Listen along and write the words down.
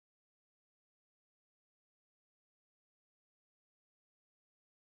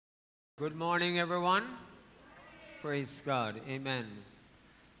Good morning, everyone. Praise God. Amen.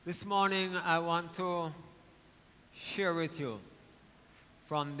 This morning, I want to share with you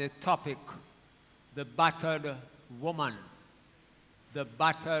from the topic, the battered woman. The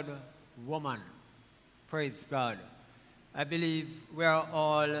battered woman. Praise God. I believe we are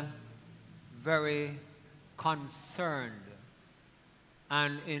all very concerned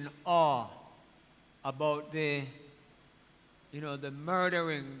and in awe about the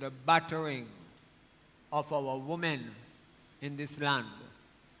murdering, the battering of our women in this land.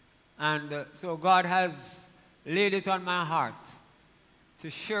 And so God has laid it on my heart to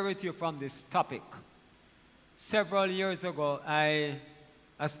share with you from this topic. Several years ago,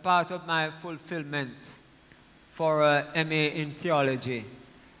 as part of my fulfillment for a MA in theology,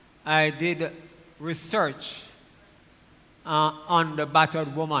 I did research on the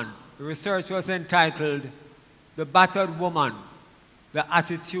battered woman. The research was entitled, "The Battered Woman, the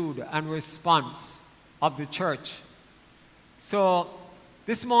Attitude and Response of the Church." So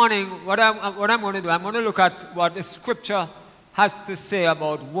this morning, what I'm going to do, I'm going to look at what the scripture has to say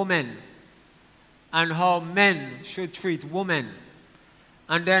about women and how men should treat women.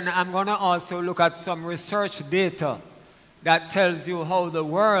 And then I'm going to also look at some research data that tells you how the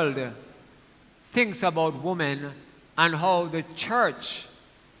world thinks about women and how the church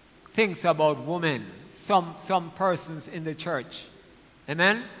thinks about women, some persons in the church.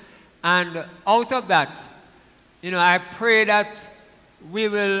 Amen? And out of that, I pray that we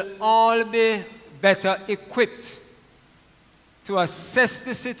will all be better equipped to assess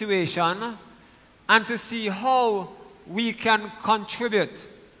the situation and to see how we can contribute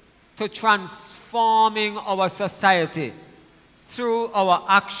to transforming our society through our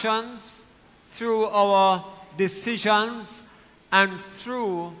actions, through our decisions, and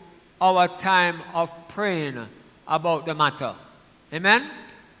through our time of praying about the matter. Amen?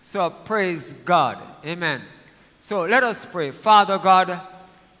 So praise God. Amen. So let us pray. Father God,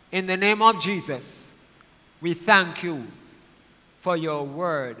 in the name of Jesus, we thank you for your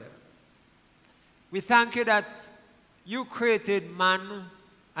word. We thank you that you created man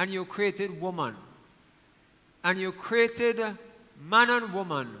and you created woman. And you created man and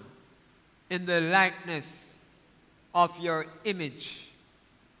woman in the likeness of your image.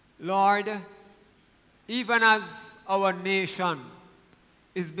 Lord, even as our nation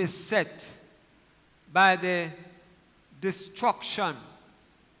is beset by the destruction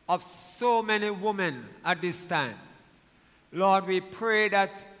of so many women at this time, Lord, we pray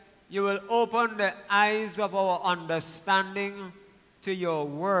that you will open the eyes of our understanding to your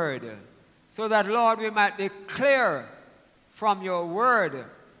word, so that, Lord, we might declare from your word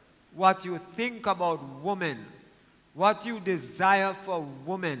what you think about women, what you desire for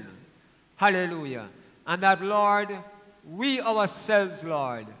women. Hallelujah. And that, Lord, we ourselves,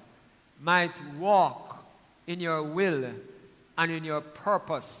 Lord, might walk in your will and in your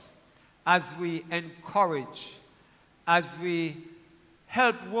purpose as we encourage, as we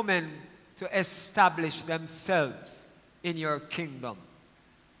help women to establish themselves in your kingdom.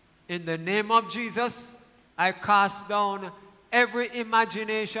 In the name of Jesus, I cast down every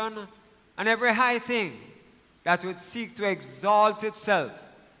imagination and every high thing that would seek to exalt itself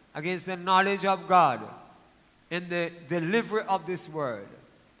against the knowledge of God in the delivery of this word.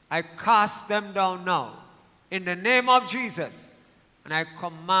 I cast them down now in the name of Jesus, and I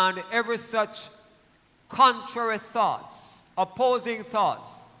command every such contrary thoughts, opposing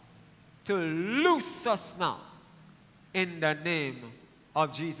thoughts, to loose us now in the name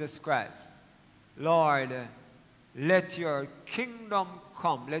of Jesus Christ. Lord, let your kingdom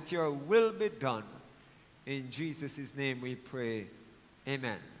come. Let your will be done. In Jesus' name we pray.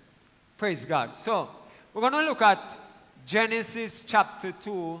 Amen. Praise God. So, we're going to look at Genesis chapter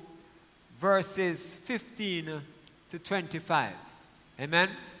 2, verses 15 to 25.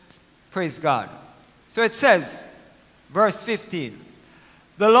 Amen. Praise God. So it says, verse 15,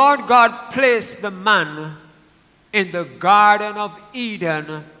 "The Lord God placed the man in the Garden of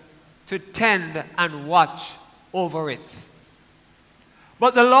Eden to tend and watch over it.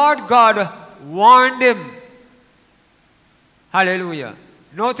 But the Lord God warned him." Hallelujah.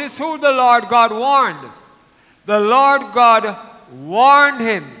 Notice who the Lord God warned. The Lord God warned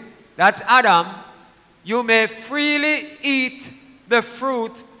him, that's Adam, "You may freely eat the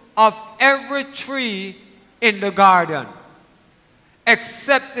fruit of every tree in the garden,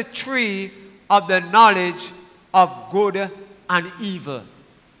 except the tree of the knowledge of good and evil.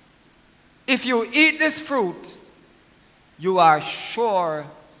 If you eat this fruit, you are sure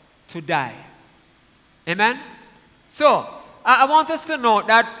to die." Amen? So, I want us to note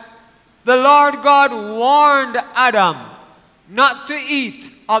that the Lord God warned Adam not to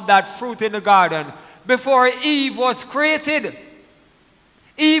eat of that fruit in the garden before Eve was created.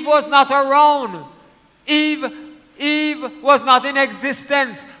 Eve was not around. Eve was not in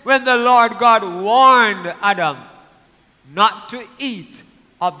existence when the Lord God warned Adam not to eat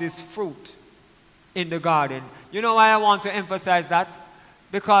of this fruit in the garden. You know why I want to emphasize that?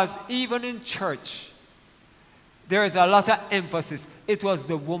 Because even in church, there is a lot of emphasis. It was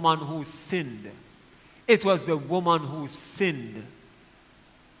the woman who sinned. It was the woman who sinned.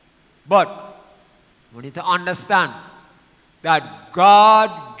 But we need to understand that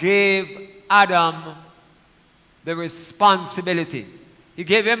God gave Adam the responsibility. He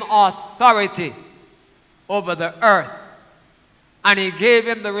gave him authority over the earth. And he gave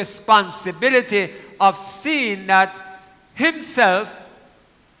him the responsibility of seeing that himself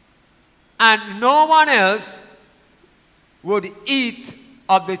and no one else would eat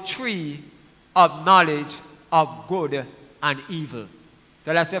of the tree of knowledge of good and evil.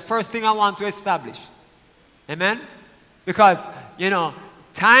 So that's the first thing I want to establish. Amen? Because,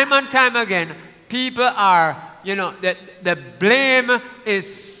 time and time again, people are, the blame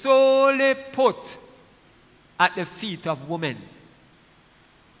is solely put at the feet of women.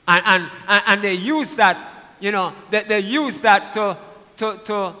 And they use that, they use that to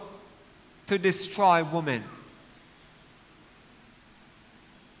destroy women.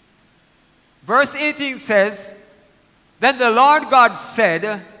 Verse 18 says, "Then the Lord God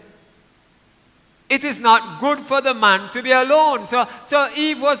said, it is not good for the man to be alone." So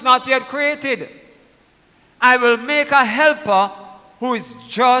Eve was not yet created. "I will make a helper who is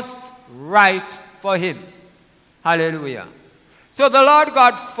just right for him." Hallelujah. So the Lord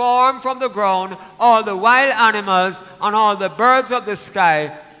God formed from the ground all the wild animals and all the birds of the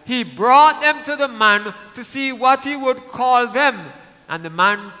sky. He brought them to the man to see what he would call them. And the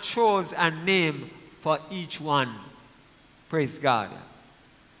man chose a name for each one. Praise God.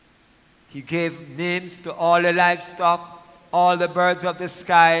 He gave names to all the livestock, all the birds of the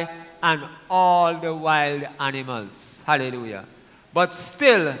sky, and all the wild animals. Hallelujah. But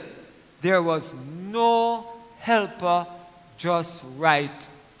still, there was no helper just right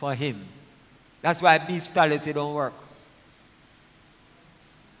for him. That's why bestiality don't work.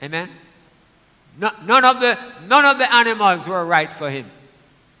 Amen? None of the animals were right for him.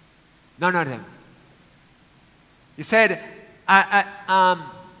 None of them. He said,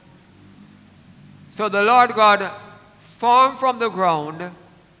 so the Lord God formed from the ground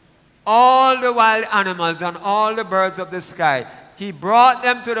all the wild animals and all the birds of the sky. He brought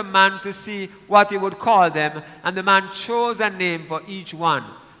them to the man to see what he would call them, and the man chose a name for each one.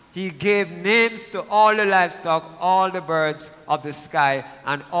 He gave names to all the livestock, all the birds of the sky,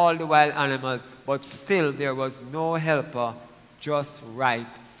 and all the wild animals, but still there was no helper just right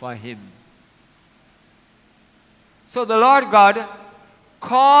for him. So the Lord God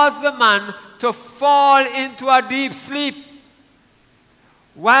caused the man to fall into a deep sleep.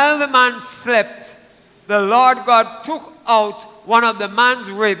 While the man slept, the Lord God took out one of the man's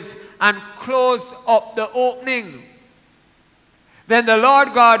ribs and closed up the opening. Then the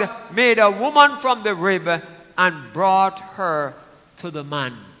Lord God made a woman from the rib and brought her to the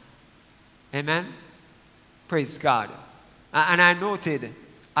man. Amen? Praise God. And I noted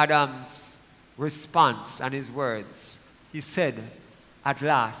Adam's response and his words. He said, at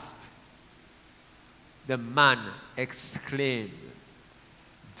last, the man exclaimed,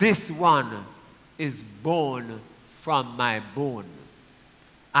 "This one is bone from my bone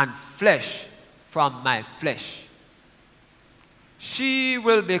and flesh from my flesh. She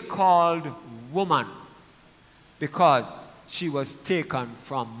will be called woman because she was taken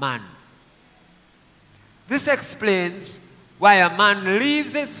from man." This explains why a man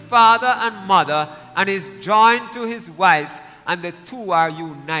leaves his father and mother and is joined to his wife, and the two are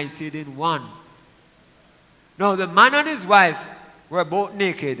united in one. Now, the man and his wife were both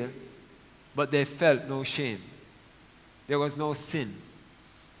naked, but they felt no shame. There was no sin.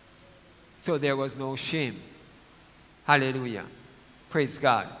 So there was no shame. Hallelujah. Praise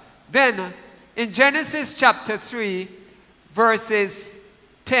God. Then, in Genesis chapter 3, verses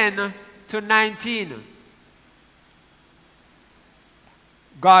 10 to 19,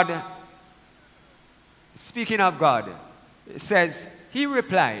 God, speaking of God, it says, he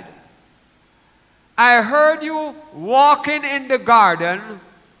replied, "I heard you walking in the garden,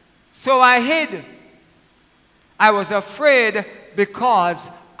 so I hid. I was afraid because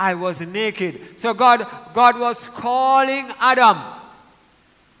I was naked." So God was calling Adam.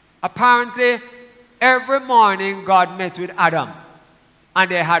 Apparently, every morning God met with Adam and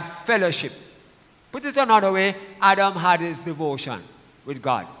they had fellowship. Put it another way, Adam had his devotion with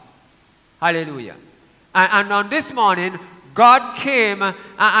God. Hallelujah. And on this morning, God came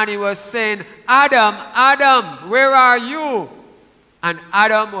and he was saying, Adam, Adam, where are you? And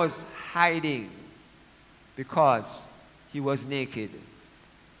Adam was hiding because he was naked.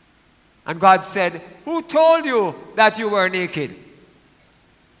 And God said, who told you that you were naked?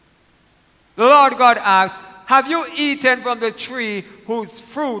 The Lord God asked, have you eaten from the tree whose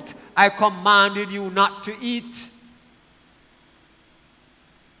fruit I commanded you not to eat?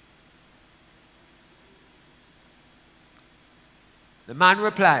 The man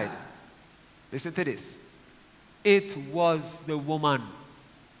replied, listen to this, it was the woman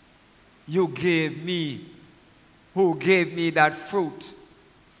you gave me, who gave me that fruit,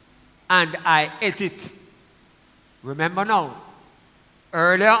 and I ate it. Remember now,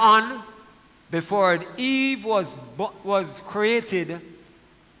 earlier on, before Eve was created,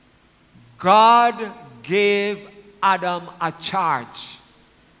 God gave Adam a charge.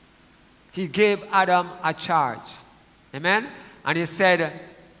 He gave Adam a charge. Amen? And he said,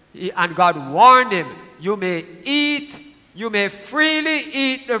 and God warned him, you may freely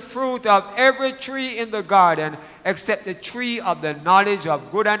eat the fruit of every tree in the garden, except the tree of the knowledge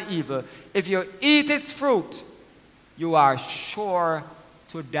of good and evil. If you eat its fruit, you are sure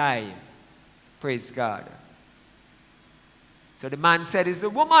to die. Praise God. So the man said, it's the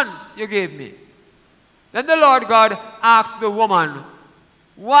woman you gave me. Then the Lord God asked the woman,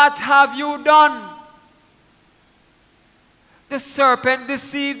 what have you done? The serpent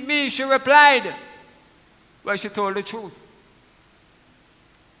deceived me, she replied. Well, she told the truth.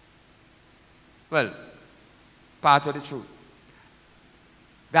 Well, part of the truth.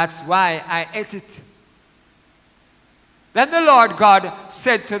 That's why I ate it. Then the Lord God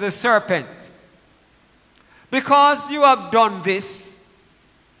said to the serpent, because you have done this,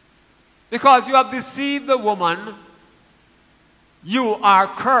 because you have deceived the woman, you are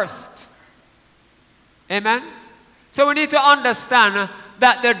cursed. Amen? So we need to understand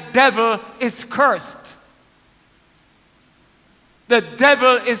that the devil is cursed. The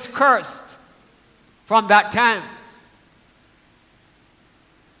devil is cursed from that time.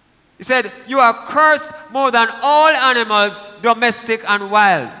 He said, you are cursed more than all animals, domestic and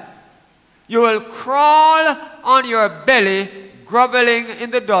wild. You will crawl on your belly, groveling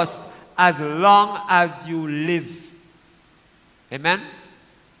in the dust, as long as you live. Amen?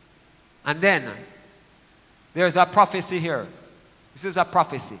 And then, there's a prophecy here. This is a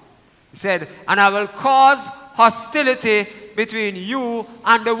prophecy. He said, and I will cause hostility between you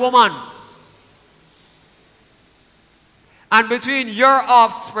and the woman, and between your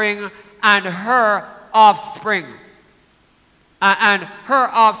offspring and her offspring. And her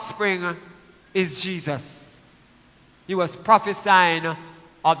offspring is Jesus. He was prophesying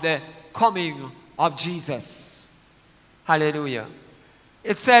of the coming of Jesus. Hallelujah.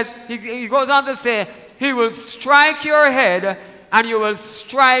 It says, he goes on to say, he will strike your head and you will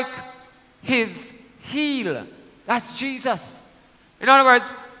strike his heel. That's Jesus. In other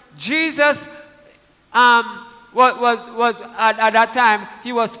words, Jesus was at that time,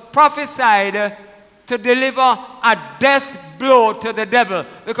 he was prophesied to deliver a death blow to the devil,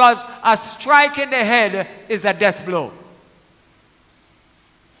 because a strike in the head is a death blow.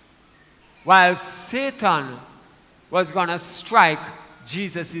 While Satan was going to strike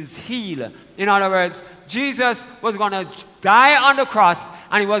Jesus' heel. In other words, Jesus was going to die on the cross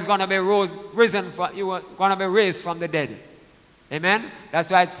and he was going to be raised from the dead. Amen? That's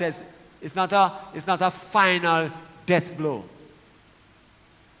why it says it's not a final death blow.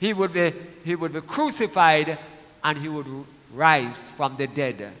 He would be crucified and he would rise from the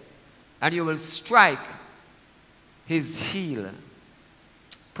dead. And you will strike his heel.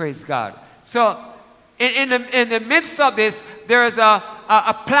 Praise God. So, in the midst of this, there is a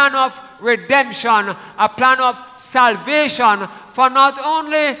plan of redemption, a plan of salvation for not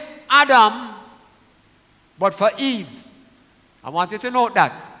only Adam, but for Eve. I want you to note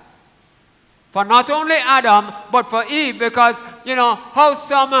that. For not only Adam, but for Eve, because, you know, how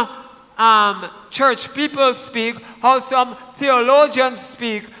some church people speak, how some theologians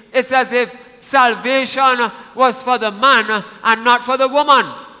speak, it's as if salvation was for the man and not for the woman.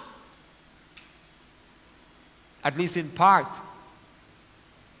 At least in part.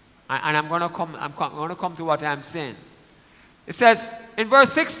 And I'm going to come to what I'm saying. It says in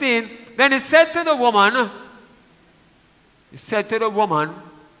verse 16, then he said to the woman,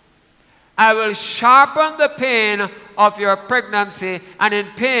 I will sharpen the pain of your pregnancy, and in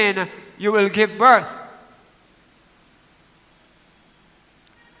pain you will give birth.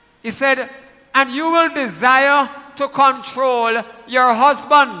 He said, and you will desire to control your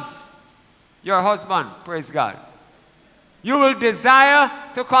husbands. Your husband, praise God. You will desire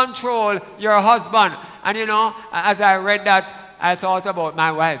to control your husband. And you know, as I read that, I thought about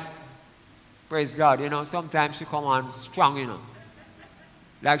my wife. Praise God. You know, sometimes she come on strong, you know.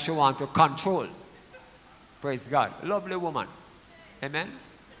 Like she want to control. Praise God. Lovely woman. Amen.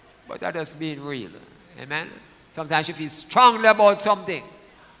 But that just being real. Amen. Sometimes she feels strongly about something.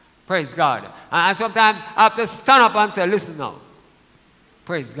 Praise God. And sometimes I have to stand up and say, listen now.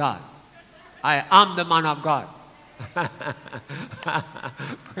 Praise God. I am the man of God.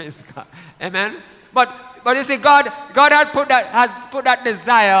 Praise God. Amen. But you see, God has put that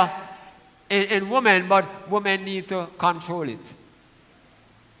desire in women, but women need to control it.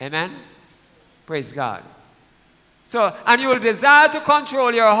 Amen. Praise God. So, and you will desire to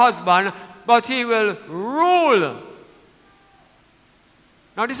control your husband, but he will rule.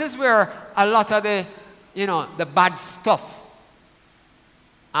 Now this is where a lot of the, you know, the bad stuff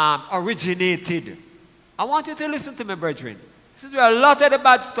originated. I want you to listen to me, brethren. This is where a lot of the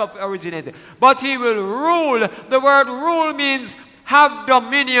bad stuff originated. But he will rule. The word rule means have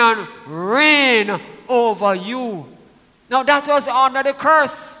dominion, reign over you. Now that was under the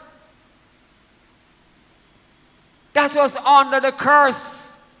curse. That was under the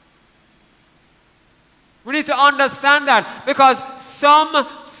curse. We need to understand that, because some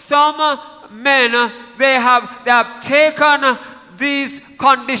men, they have taken these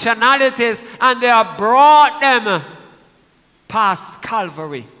conditionalities and they have brought them past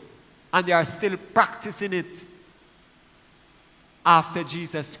Calvary, and they are still practicing it after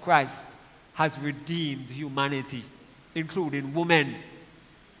Jesus Christ has redeemed humanity, including women.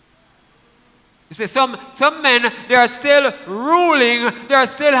 You see, some men, they are still ruling, they are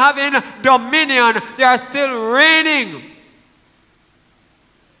still having dominion, they are still reigning.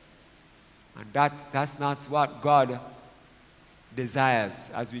 And that's not what God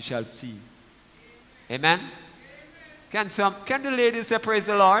desires, as we shall see. Amen? Can the ladies say praise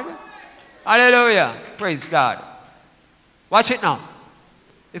the Lord? Hallelujah. Praise God. Watch it now.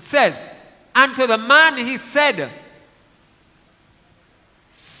 It says, and to the man he said,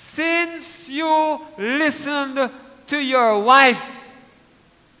 since you listened to your wife.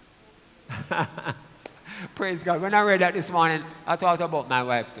 Praise God. When I read that this morning, I thought about my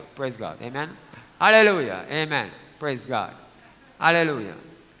wife too. Praise God. Amen. Hallelujah. Amen. Praise God. Hallelujah.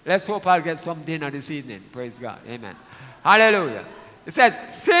 Let's hope I'll get some dinner this evening. Praise God. Amen. Hallelujah. It says,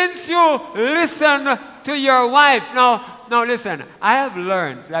 since you listen to your wife. Now listen, I have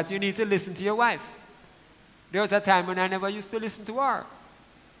learned that you need to listen to your wife. There was a time when I never used to listen to her.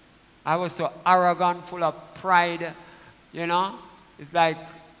 I was so arrogant, full of pride, you know. It's like,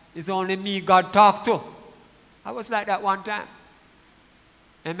 it's only me God talked to. I was like that one time.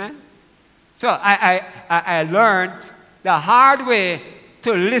 Amen? So I learned the hard way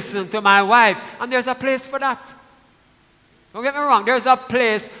to listen to my wife. And there's a place for that. Don't get me wrong. There's a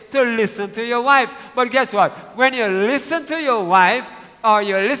place to listen to your wife. But guess what? When you listen to your wife or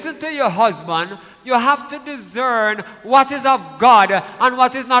you listen to your husband, you have to discern what is of God and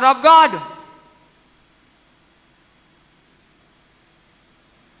what is not of God.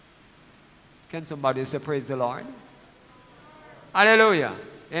 Can somebody say praise the Lord? Hallelujah.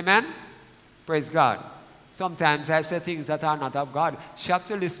 Amen? Praise God. Sometimes I say things that are not of God. She have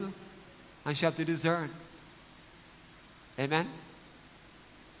to listen and she have to discern. Amen?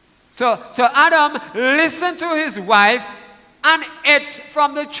 So Adam listened to his wife and ate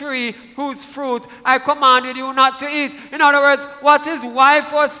from the tree whose fruit I commanded you not to eat. In other words, what his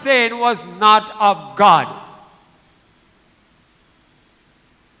wife was saying was not of God.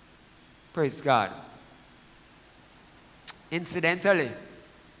 Praise God. Incidentally,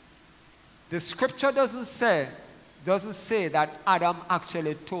 the scripture doesn't say that Adam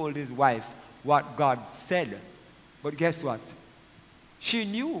actually told his wife what God said. But guess what? She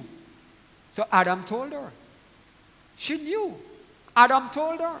knew. So Adam told her. She knew. Adam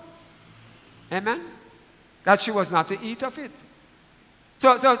told her. Amen? That she was not to eat of it.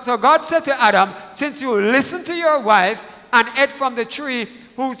 So God said to Adam, since you listened to your wife and ate from the tree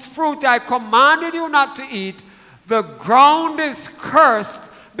whose fruit I commanded you not to eat, the ground is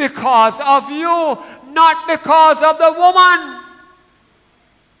cursed because of you, not because of the woman.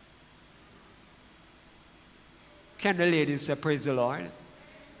 Can the ladies say praise the Lord?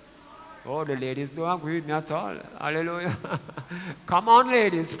 Oh, the ladies don't agree with me at all. Hallelujah. Come on,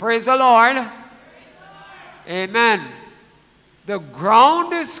 ladies. Praise the Lord. Praise the Lord. Amen. The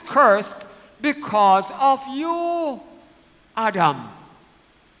ground is cursed because of you, Adam.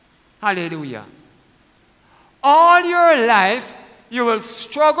 Hallelujah. All your life, you will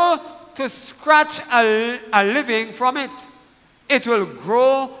struggle to scratch a living from it. It will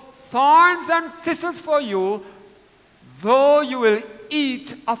grow thorns and thistles for you. though you will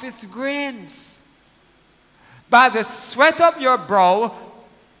eat of its grains. By the sweat of your brow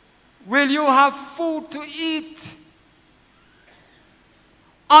will you have food to eat,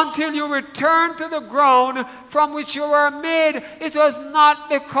 until you return to the ground from which you were made. It was not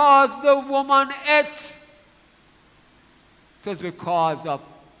because the woman ate. It was because of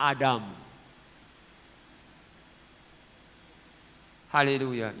Adam.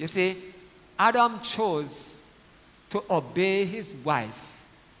 Hallelujah. You see, Adam chose to obey his wife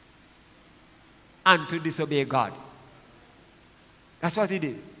and to disobey God. That's what he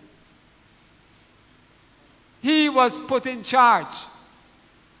did. He was put in charge.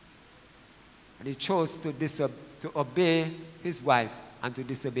 And he chose to obey his wife and to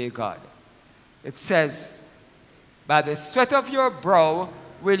disobey God. It says, by the sweat of your brow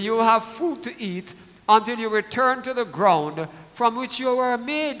will you have food to eat until you return to the ground from which you were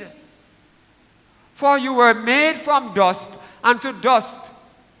made. For you were made from dust, and to dust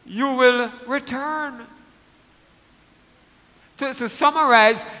you will return. To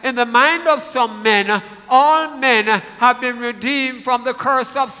summarize, in the mind of some men, all men have been redeemed from the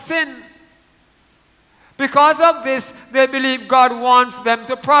curse of sin. Because of this, they believe God wants them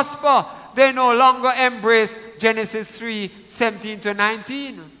to prosper. They no longer embrace Genesis 3:17 to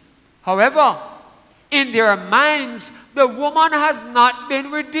 19. However, in their minds, the woman has not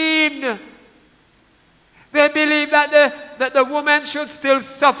been redeemed. They believe that the woman should still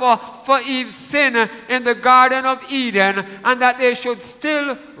suffer for Eve's sin in the Garden of Eden, and that they should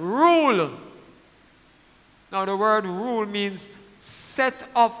still rule. Now, the word rule means set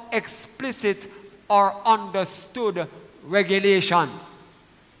of explicit or understood regulations.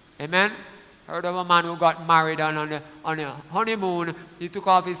 Amen? Heard of a man who got married on a honeymoon. He took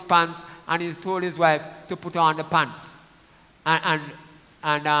off his pants and he told his wife to put on the pants.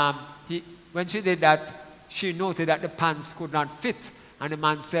 When she did that, she noted that the pants could not fit. And the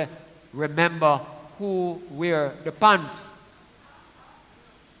man said, remember who wear the pants.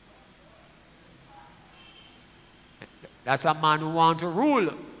 That's a man who wants to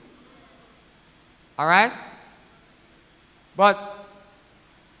rule. All right? But,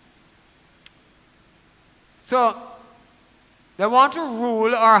 so, they want to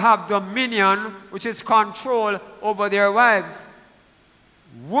rule or have dominion, which is control over their wives.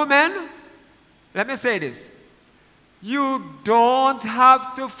 Women, let me say this. You don't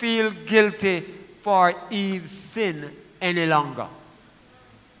have to feel guilty for Eve's sin any longer.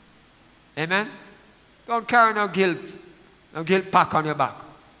 Amen? Don't carry no guilt pack on your back.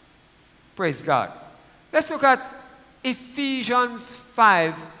 Praise God. Let's look at Ephesians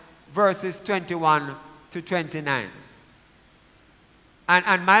 5, verses 21 to 29.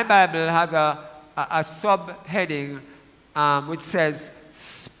 And my Bible has a subheading which says,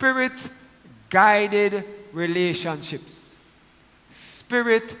 Spirit-guided relationships.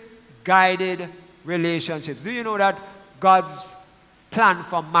 Spirit-guided relationships. Do you know that God's plan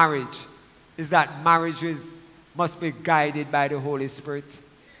for marriage is that marriages must be guided by the Holy Spirit?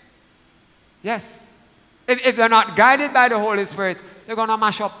 Yes. If they're not guided by the Holy Spirit, they're going to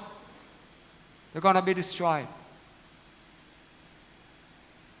mash up. They're going to be destroyed.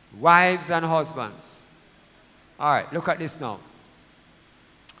 Wives and husbands. All right, look at this now.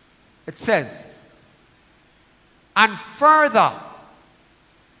 It says, and further,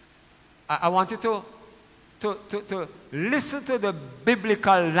 I want you to listen to the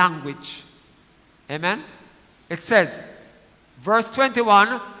biblical language. Amen? It says, verse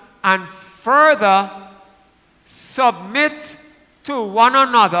 21, and further submit to one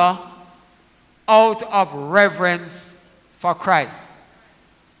another out of reverence for Christ.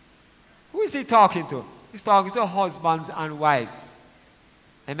 Who is he talking to? He's talking to husbands and wives.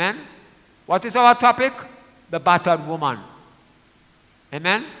 Amen? What is our topic? The battered woman.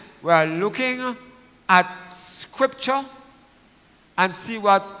 Amen? We are looking at Scripture and see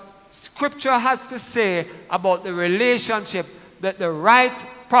what Scripture has to say about the relationship, that the right,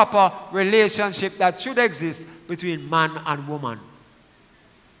 proper relationship that should exist between man and woman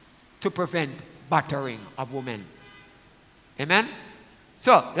to prevent battering of women. Amen?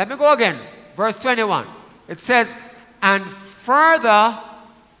 So, let me go again. Verse 21. It says, and further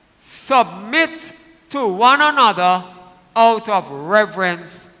submit to one another out of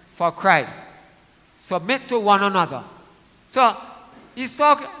reverence for Christ. Submit to one another. So, he's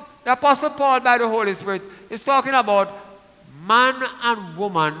talking, the Apostle Paul by the Holy Spirit is talking about man and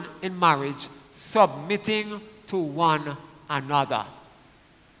woman in marriage submitting to one another.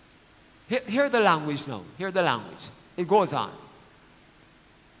 Hear the language now. Hear the language. It goes on.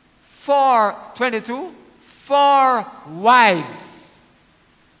 For 22, for wives.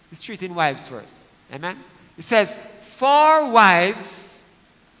 He's treating wives first. Amen? It says, For wives,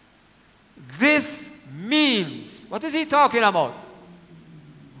 this means, what is he talking about?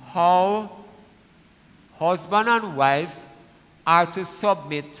 How husband and wife are to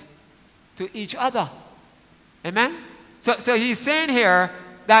submit to each other. Amen? So he's saying here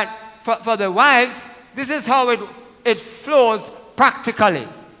that for the wives, this is how it flows practically.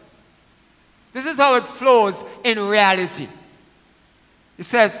 This is how it flows in reality. It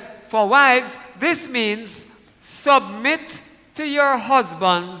says, for wives, this means submit to your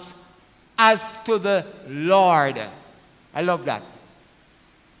husbands as to the Lord. I love that.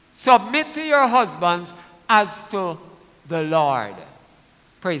 Submit to your husbands as to the Lord.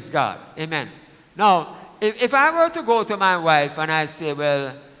 Praise God. Amen. Now, if I were to go to my wife and I say,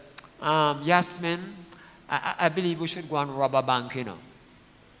 well, Yasmin, I believe we should go and rob a bank, you know.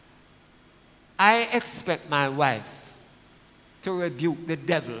 I expect my wife to rebuke the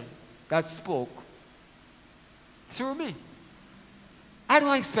devil that spoke through me. I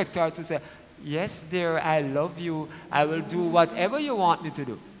don't expect her to say, yes, dear, I love you. I will do whatever you want me to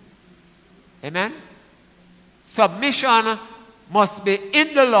do. Amen? Submission must be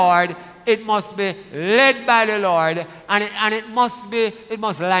in the Lord. It must be led by the Lord. And it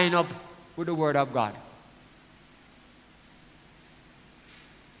must line up with the Word of God.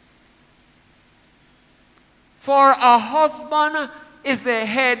 For a husband is the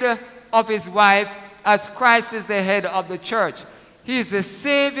head of his wife, as Christ is the head of the church. He is the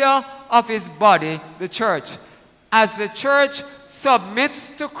Savior of his body, the church. As the church submits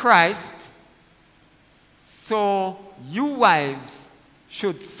to Christ, so you wives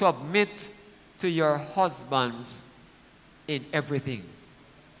should submit to your husbands in everything.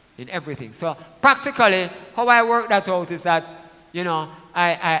 In everything. So practically, how I work that out is that, you know,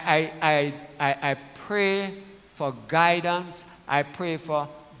 I pray for guidance. I pray for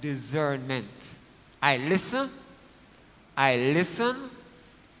discernment. I listen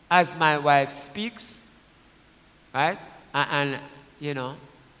as my wife speaks, right? And you know,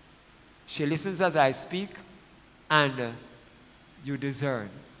 she listens as I speak, and you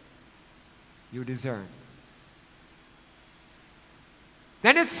discern. You discern.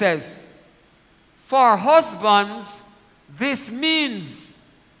 Then it says, for husbands, this means.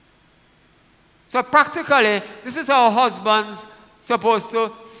 So practically, this is how husbands supposed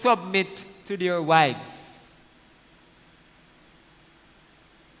to submit to their wives.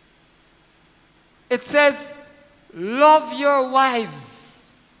 It says, love your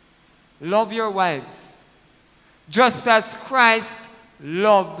wives. Love your wives. Just as Christ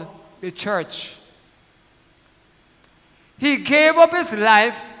loved the church. He gave up his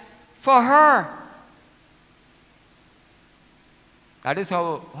life for her. That is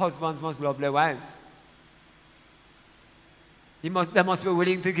how husbands must love their wives. They must be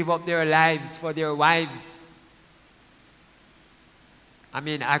willing to give up their lives for their wives. I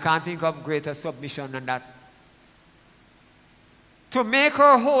mean, I can't think of greater submission than that. To make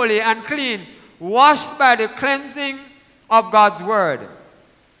her holy and clean, washed by the cleansing of God's word.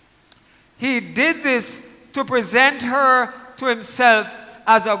 He did this to present her to himself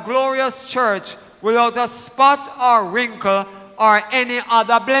as a glorious church without a spot or wrinkle or any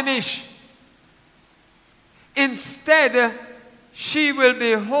other blemish. Instead, she will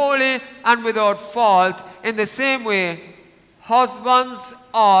be holy and without fault. In the same way, husbands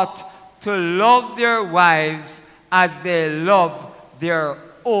ought to love their wives as they love their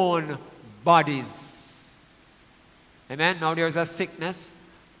own bodies. Amen? Now there's a sickness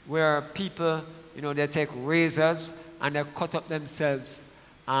where people, you know, they take razors and they cut up themselves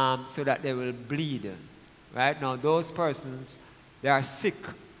so that they will bleed. Right? Now those persons, they are sick.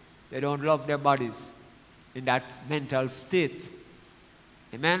 They don't love their bodies in that mental state.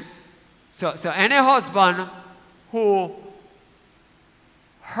 Amen? So any husband who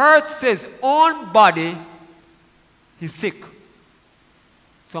hurts his own body, he's sick.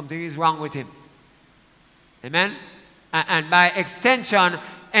 Something is wrong with him. Amen? And by extension,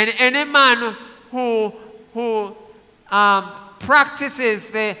 any man who practices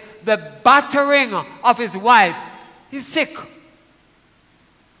the battering of his wife, he's sick.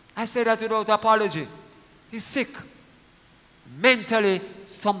 I say that without apology. He's sick. Mentally,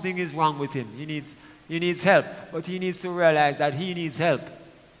 something is wrong with him. He needs help. But he needs to realize that he needs help.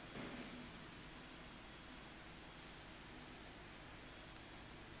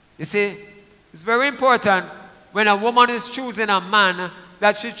 You see, it's very important when a woman is choosing a man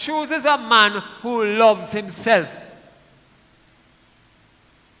that she chooses a man who loves himself.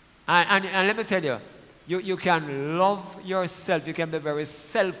 And let me tell you, you can love yourself. You can be very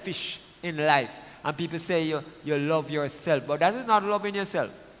selfish in life. And people say you love yourself. But that is not loving yourself.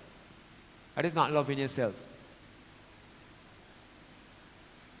 That is not loving yourself.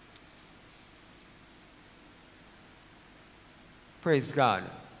 Praise God.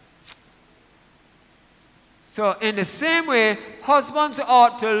 So in the same way, husbands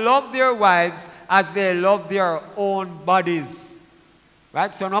ought to love their wives as they love their own bodies.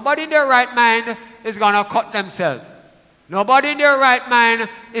 Right? So nobody in their right mind is going to cut themselves. Nobody in their right mind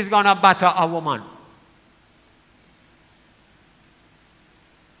is going to batter a woman.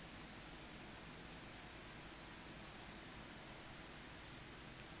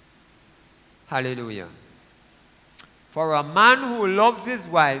 Hallelujah. For a man who loves his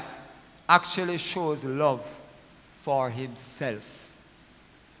wife actually shows love for himself.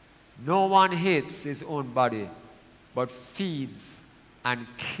 No one hates his own body, but feeds and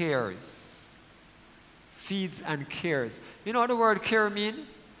cares. Feeds and cares. You know what the word care means?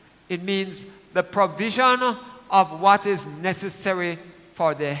 It means the provision of what is necessary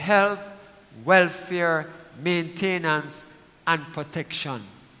for the health, welfare, maintenance, and protection.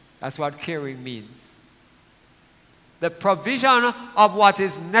 That's what caring means. The provision of what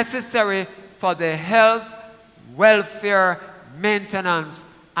is necessary for the health, welfare, maintenance,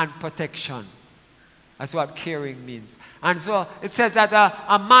 and protection. That's what caring means. And so it says that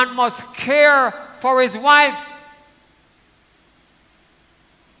a man must care for his wife.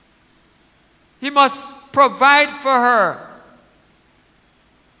 He must provide for her.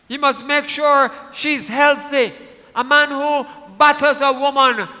 He must make sure she's healthy. A man who batters a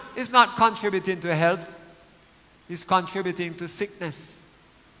woman is not contributing to health. He's contributing to sickness.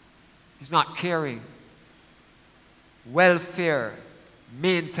 He's not caring. Welfare,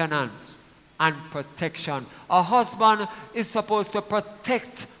 maintenance, and protection. A husband is supposed to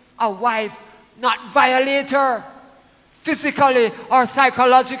protect a wife, not violate her physically or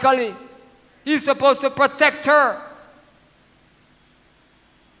psychologically. He's supposed to protect her.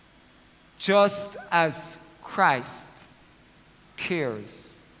 Just as Christ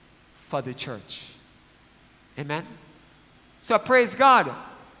cares for the church. Amen? So praise God.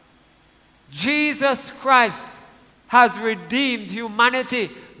 Jesus Christ has redeemed humanity.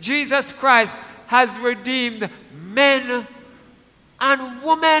 Jesus Christ has redeemed men and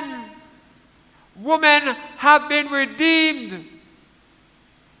women. Women have been redeemed.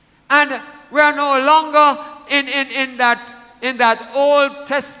 And we are no longer in that Old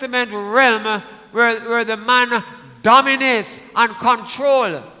Testament realm where the man dominates and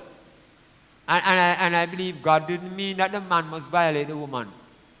controls. And I believe God didn't mean that the man must violate the woman,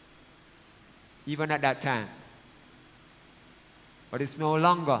 even at that time. But it's no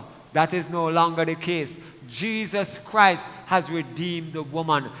longer. That is no longer the case. Jesus Christ has redeemed the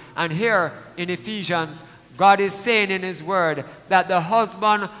woman. And here in Ephesians, God is saying in His Word that the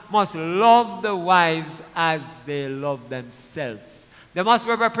husband must love the wives as they love themselves. They must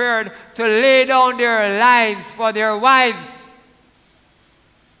be prepared to lay down their lives for their wives.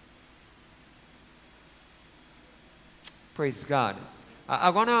 Praise God. I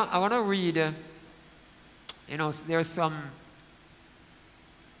wanna read, there's some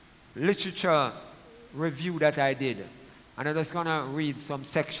literature review that I did. And I'm just going to read some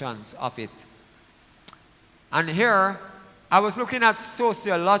sections of it. And here, I was looking at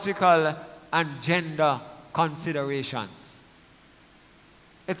sociological and gender considerations.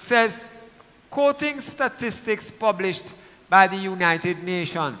 It says, quoting statistics published by the United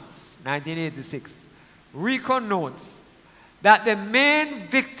Nations, 1986, RICO notes that the main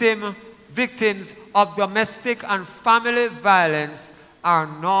victims of domestic and family violence are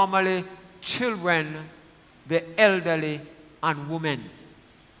normally children, the elderly, and women.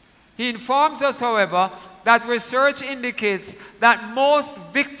 He informs us, however, that research indicates that most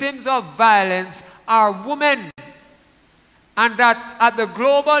victims of violence are women, and that at the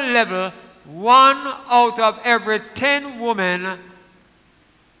global level, 1 out of every 10 women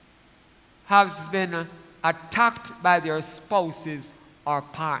has been attacked by their spouses or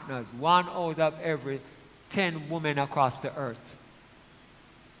partners. 1 out of every 10 women across the earth.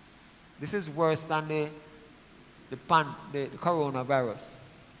 This is worse than the coronavirus.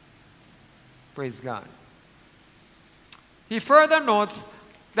 Praise God. He further notes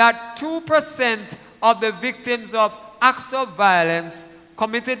that 2% of the victims of acts of violence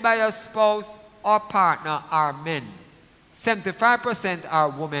committed by a spouse or partner are men. 75% are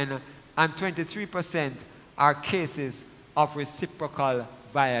women, and 23% are cases of reciprocal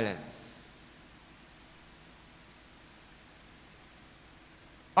violence.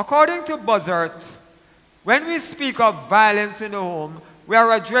 According to Buzzard, when we speak of violence in the home, we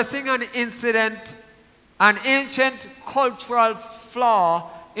are addressing an incident, an ancient cultural flaw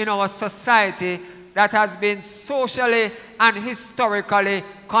in our society that has been socially and historically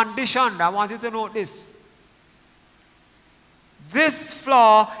conditioned. I want you to note this. This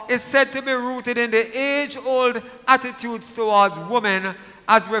flaw is said to be rooted in the age-old attitudes towards women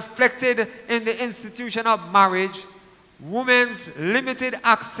as reflected in the institution of marriage, women's limited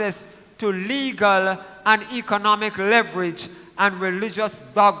access to legal and economic leverage, and religious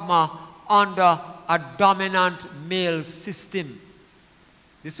dogma under a dominant male system.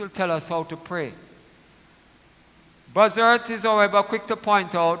 This will tell us how to pray. Buzzard is, however, quick to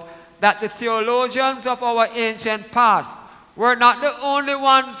point out that the theologians of our ancient past were not the only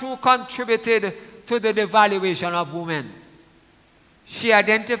ones who contributed to the devaluation of women. She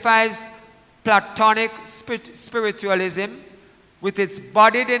identifies Platonic spiritualism with its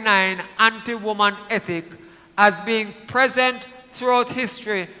body-denying anti-woman ethic as being present throughout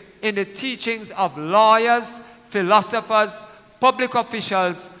history in the teachings of lawyers, philosophers, public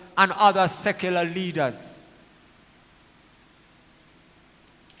officials, and other secular leaders.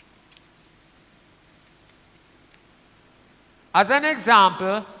 As an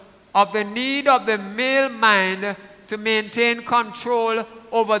example of the need of the male mind to maintain control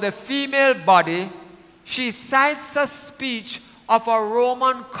over the female body, she cites a speech of a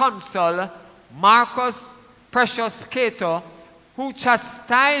Roman consul, Marcus Precious Cato, who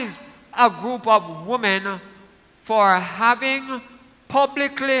chastised a group of women for having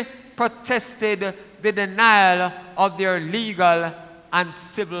publicly protested the denial of their legal and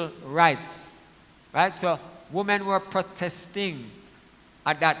civil rights. Right? So women were protesting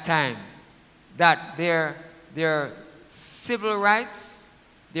at that time that their civil rights,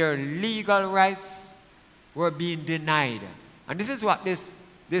 their legal rights were being denied. And this is what this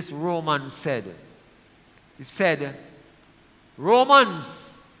Roman said. He said,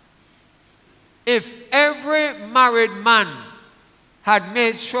 Romans, if every married man had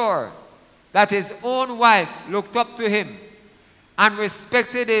made sure that his own wife looked up to him and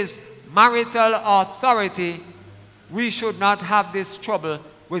respected his marital authority, we should not have this trouble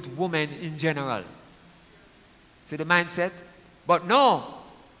with women in general. See the mindset? But no,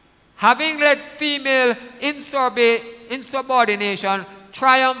 having let female insubordination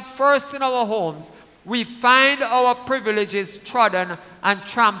triumph first in our homes, we find our privileges trodden and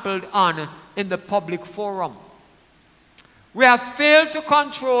trampled on in the public forum. We have failed to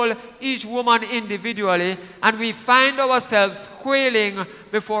control each woman individually, and we find ourselves quailing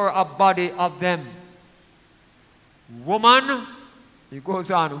before a body of them. Woman, he goes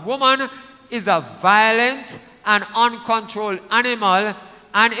on, woman is a violent and uncontrolled animal,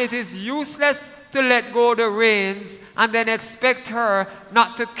 and it is useless to let go the reins and then expect her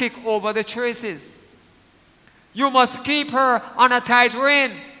not to kick over the traces. You must keep her on a tight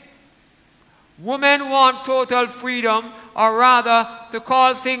rein. Women want total freedom, or rather, to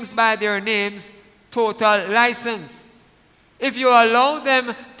call things by their names, total license. If you allow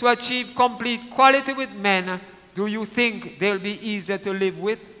them to achieve complete equality with men, do you think they'll be easier to live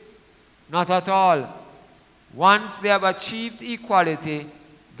with? Not at all. Once they have achieved equality,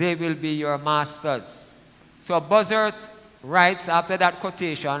 they will be your masters. So Buzzard writes after that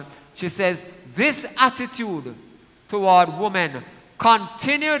quotation, she says, this attitude toward women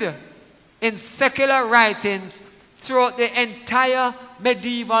continued in secular writings throughout the entire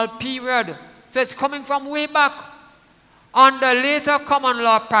medieval period. So it's coming from way back. Under later common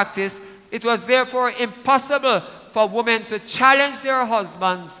law practice, it was therefore impossible for women to challenge their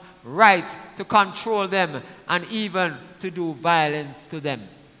husbands' right to control them and even to do violence to them.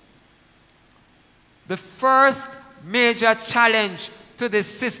 The first major challenge to the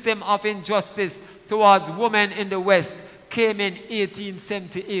system of injustice towards women in the West came in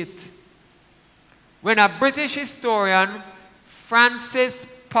 1878, when a British historian, Francis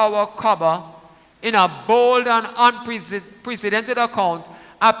Power Cobber, in a bold and unprecedented account,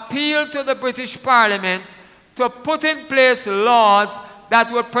 appealed to the British Parliament to put in place laws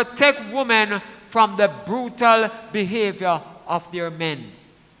that would protect women from the brutal behavior of their men.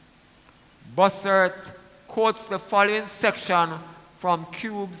 Bussert quotes the following section from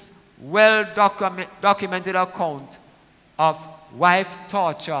Cube's well-documented account of wife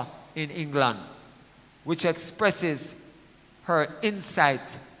torture in England, which expresses her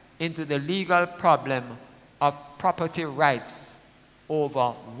insight into the legal problem of property rights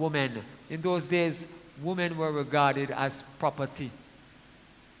over women. In those days, women were regarded as property.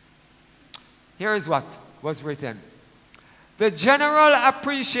 Here is what was written. The general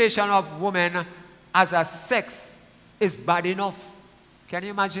appreciation of women as a sex is bad enough. Can you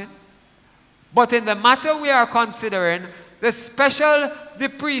imagine? But in the matter we are considering, the special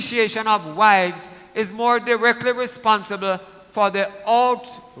depreciation of wives is more directly responsible for the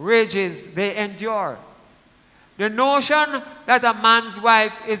outrages they endure. The notion that a man's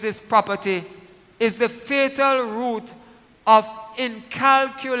wife is his property is the fatal root of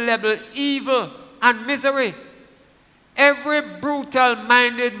incalculable evil and misery. Every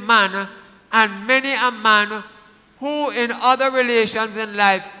brutal-minded man and many a man who in other relations in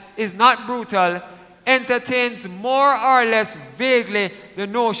life is not brutal entertains more or less vaguely the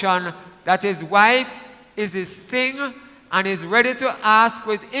notion that his wife is his thing and is ready to ask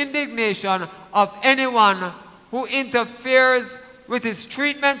with indignation of anyone who interferes with his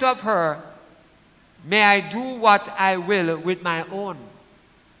treatment of her, "May I do what I will with my own?"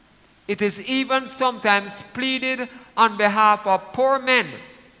 It is even sometimes pleaded on behalf of poor men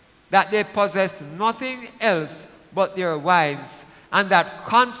that they possess nothing else but their wives, and that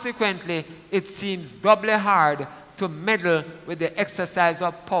consequently it seems doubly hard to meddle with the exercise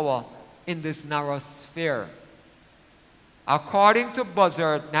of power in this narrow sphere. According to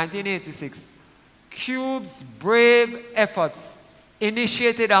Buzzard, 1986, Cube's brave efforts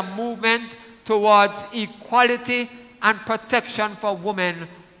initiated a movement towards equality and protection for women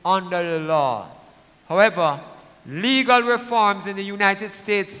under the law. However, legal reforms in the United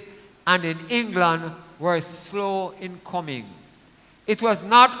States and in England were slow in coming. It was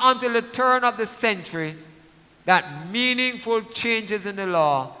not until the turn of the century that meaningful changes in the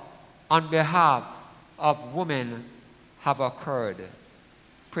law on behalf of women have occurred.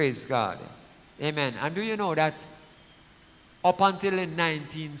 Praise God. Amen. And do you know that up until the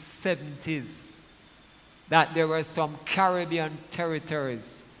 1970s, that there were some Caribbean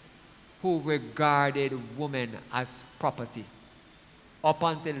territories who regarded women as property? Up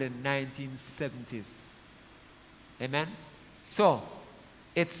until the 1970s. Amen? So,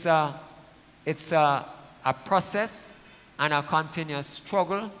 it's a process and a continuous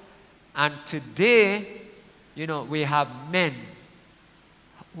struggle. And today, you know, we have men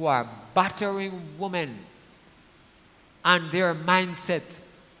who are battering women. And their mindset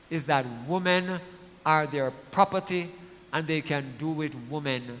is that women are their property and they can do with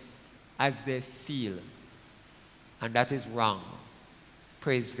women as they feel. And that is wrong.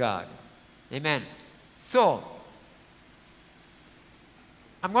 Praise God. Amen. So,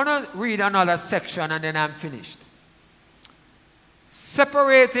 I'm going to read another section and then I'm finished.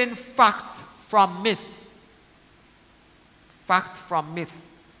 Separating fact from myth. Fact from myth.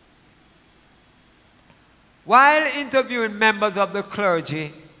 While interviewing members of the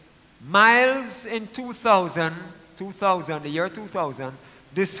clergy, Miles in the year 2000,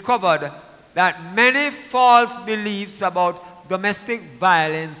 discovered that many false beliefs about domestic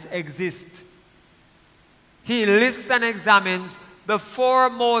violence exist. He lists and examines the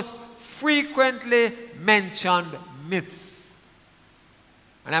 4 most frequently mentioned myths.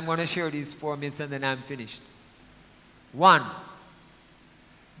 And I'm going to share these 4 myths and then I'm finished. 1.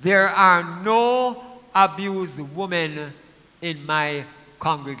 There are no abused women in my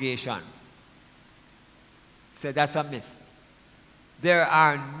congregation. So that's a myth. There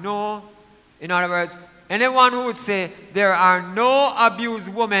are no, in other words, anyone who would say there are no abused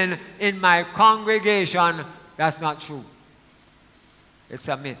women in my congregation, that's not true. It's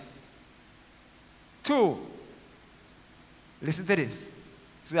a myth. 2. Listen to this.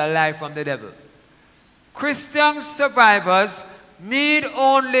 This is a lie from the devil. Christian survivors need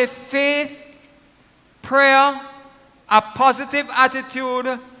only faith, prayer, a positive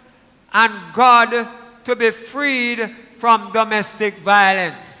attitude, and God to be freed from domestic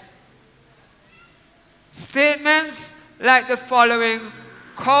violence. Statements like the following,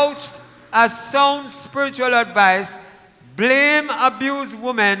 couched as sound spiritual advice, blame abused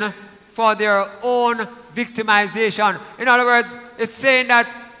women for their own victimization. In other words, it's saying that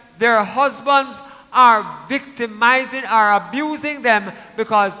their husbands are victimizing, are abusing them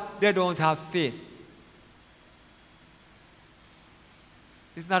because they don't have faith.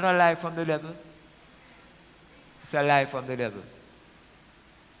 It's not a lie from the devil. It's a lie from the devil.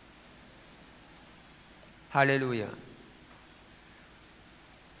 Hallelujah.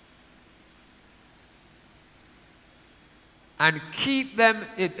 And keep them,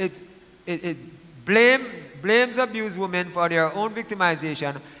 it blames abused women for their own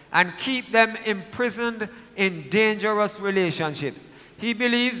victimization and keep them imprisoned in dangerous relationships. He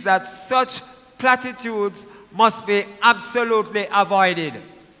believes that such platitudes must be absolutely avoided.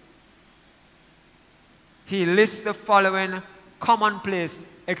 He lists the following commonplace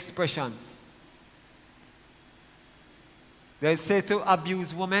expressions. They say to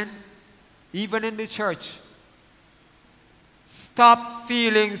abused women, even in the church, stop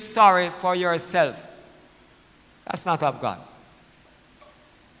feeling sorry for yourself. That's not of God.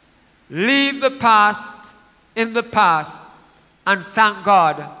 Leave the past in the past and thank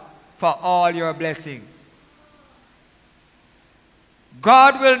God for all your blessings.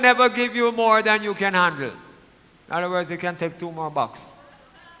 God will never give you more than you can handle. In other words, you can take 2 more bucks.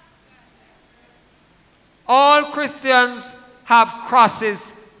 All Christians have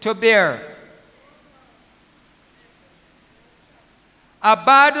crosses to bear. A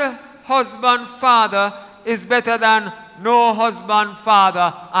bad husband father is better than no husband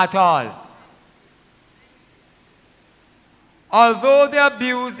father at all. Although the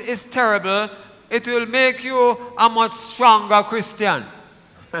abuse is terrible, it will make you a much stronger Christian.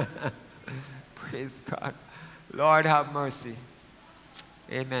 Praise God. Lord have mercy.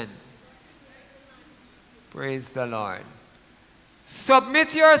 Amen. Praise the Lord.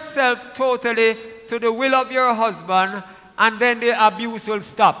 Submit yourself totally to the will of your husband, and then the abuse will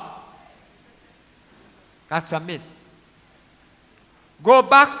stop. That's a myth. Go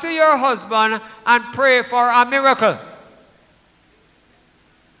back to your husband and pray for a miracle.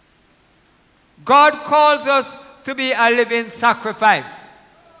 God calls us to be a living sacrifice.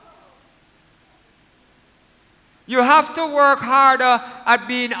 You have to work harder at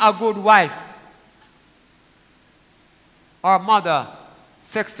being a good wife or mother,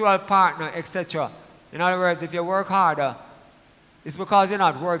 sexual partner, etc. In other words, if you work harder, it's because you're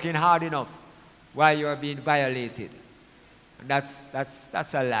not working hard enough while you're being violated. And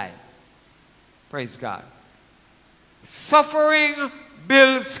that's a lie. Praise God. Suffering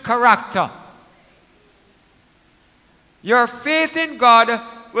builds character. Your faith in God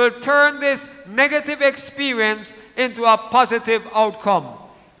will turn this negative experience into a positive outcome.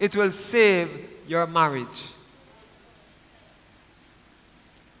 It will save your marriage.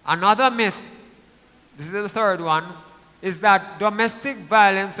 Another myth, this is the third one, is that domestic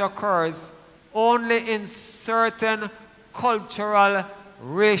violence occurs only in certain cultural,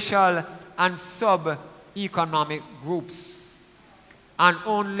 racial, and sub-economic groups, and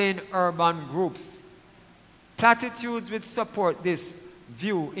only in urban groups. Platitudes which support this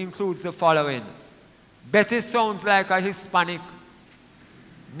view includes the following. Betty sounds like a Hispanic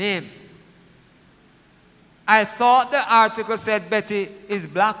name. I thought the article said Betty is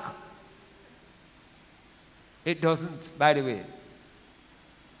black. It doesn't, by the way.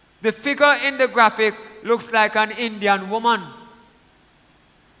 The figure in the graphic looks like an Indian woman.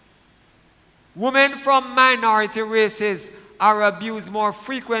 Women from minority races are abused more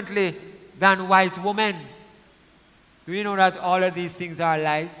frequently than white women. Do you know that all of these things are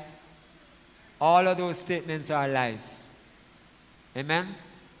lies? All of those statements are lies. Amen?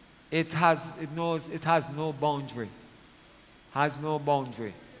 It has no boundary. Has no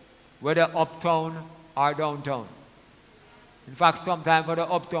boundary. Whether uptown or downtown. In fact, sometimes for the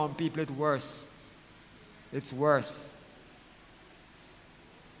uptown people it's worse. It's worse.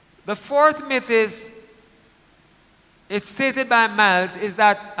 The fourth myth is, as stated by Miles, is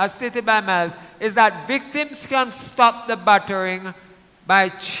that victims can stop the battering by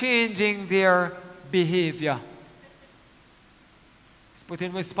changing their behavior. It's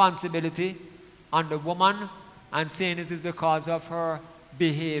putting responsibility on the woman and saying it is because of her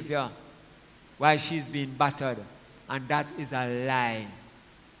behavior why she's being battered. And that is a lie.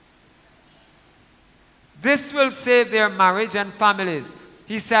 This will save their marriage and families.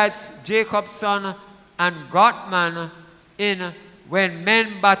 He cites Jacobson and Gottman in When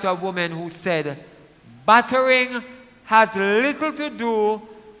Men Batter Women, who said, battering has little to do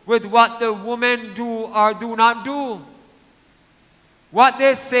with what the women do or do not do, what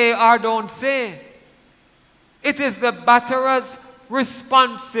they say or don't say. It is the batterer's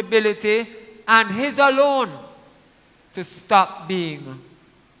responsibility and his alone to stop being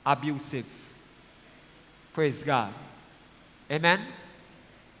abusive. Praise God. Amen.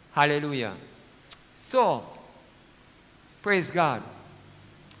 Hallelujah. So, praise God.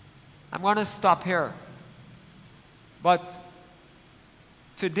 I'm going to stop here. But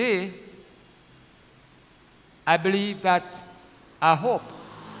today, I believe that, I hope,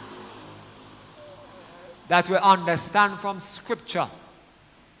 that we understand from Scripture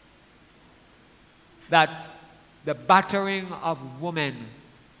that the battering of women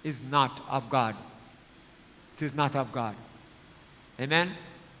is not of God. It is not of God. Amen?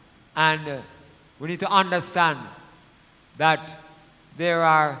 And we need to understand that there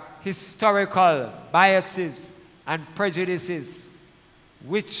are historical biases and prejudices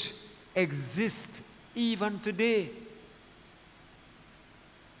which exist even today.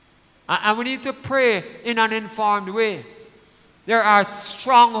 And we need to pray in an informed way. There are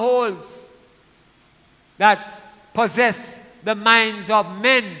strongholds that possess the minds of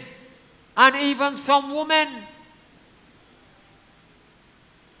men and even some women.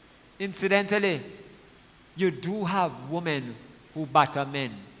 Incidentally, you do have women who batter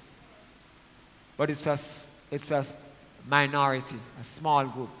men. But it's a minority, a small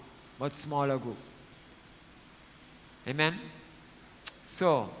group, much smaller group. Amen?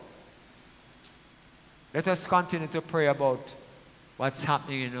 So, let us continue to pray about what's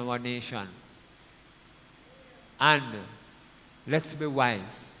happening in our nation. And let's be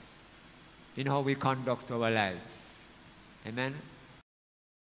wise in how we conduct our lives. Amen?